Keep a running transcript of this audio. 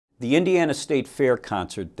The Indiana State Fair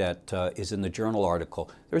concert that is in the Journal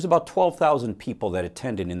article, there's about 12,000 people that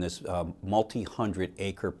attended in this multi-hundred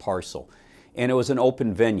acre parcel. And it was an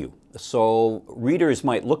open venue. So readers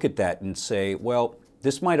might look at that and say, well,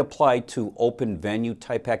 this might apply to open venue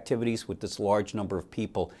type activities with this large number of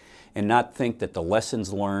people, and not think that the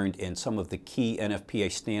lessons learned and some of the key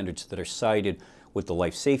NFPA standards that are cited with the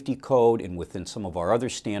Life Safety Code and within some of our other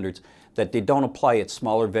standards, that they don't apply at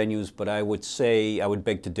smaller venues. But I would say, I would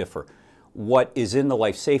beg to differ. What is in the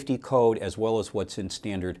Life Safety Code, as well as what's in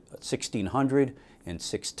Standard 1600 and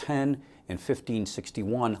 610 and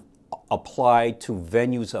 1561, apply to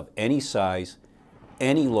venues of any size,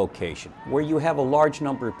 any location, where you have a large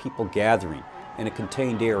number of people gathering in a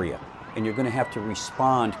contained area, and you're going to have to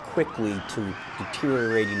respond quickly to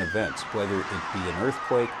deteriorating events, whether it be an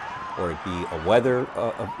earthquake or it be a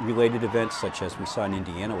weather-related event such as we saw in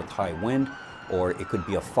Indiana with high wind, or it could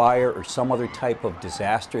be a fire or some other type of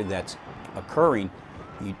disaster that's occurring.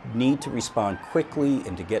 You need to respond quickly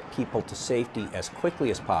and to get people to safety as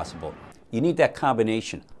quickly as possible. You need that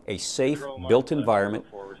combination: a safe, built environment,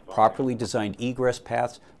 properly designed egress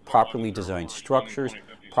paths, properly designed structures,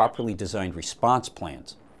 properly designed response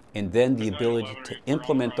plans, and then the ability to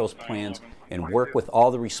implement those plans and work with all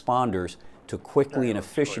the responders to quickly and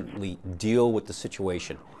efficiently deal with the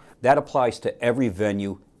situation. That applies to every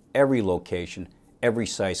venue, every location, every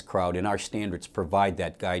size crowd, and our standards provide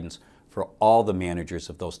that guidance for all the managers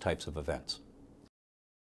of those types of events.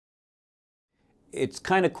 It's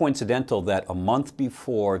kind of coincidental that a month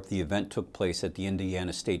before the event took place at the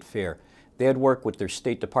Indiana State Fair, they had worked with their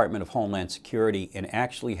State Department of Homeland Security and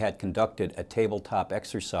actually had conducted a tabletop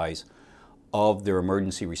exercise of their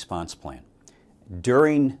emergency response plan.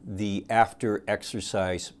 During the after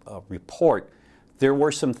exercise report, there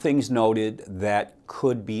were some things noted that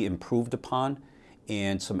could be improved upon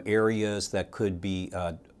and some areas that could be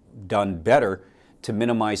done better to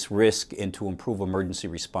minimize risk and to improve emergency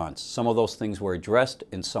response. Some of those things were addressed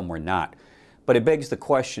and some were not. But it begs the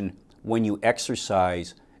question, when you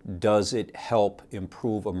exercise, does it help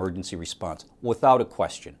improve emergency response? Without a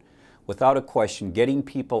question. Without a question, getting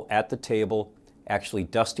people at the table, actually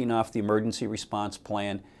dusting off the emergency response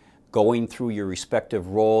plan, going through your respective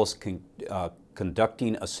roles,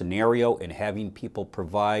 conducting a scenario and having people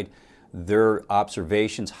provide their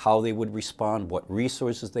observations, how they would respond, what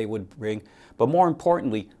resources they would bring, but more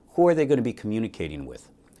importantly, who are they going to be communicating with?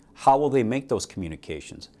 How will they make those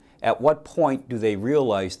communications? At what point do they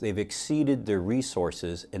realize they've exceeded their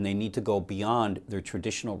resources and they need to go beyond their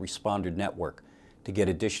traditional responder network to get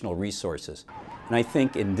additional resources? And I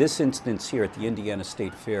think in this instance here at the Indiana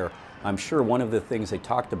State Fair, I'm sure one of the things they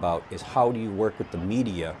talked about is how do you work with the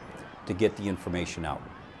media to get the information out.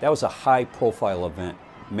 That was a high-profile event.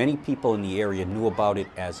 Many people in the area knew about it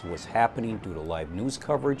as it was happening due to live news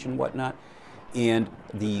coverage and whatnot. And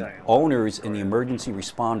the owners and the emergency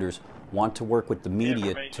responders want to work with the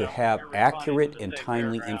media to have accurate and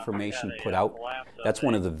timely information put out. That's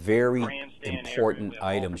one of the very important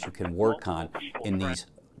items you can work on in these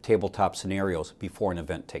tabletop scenarios before an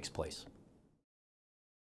event takes place.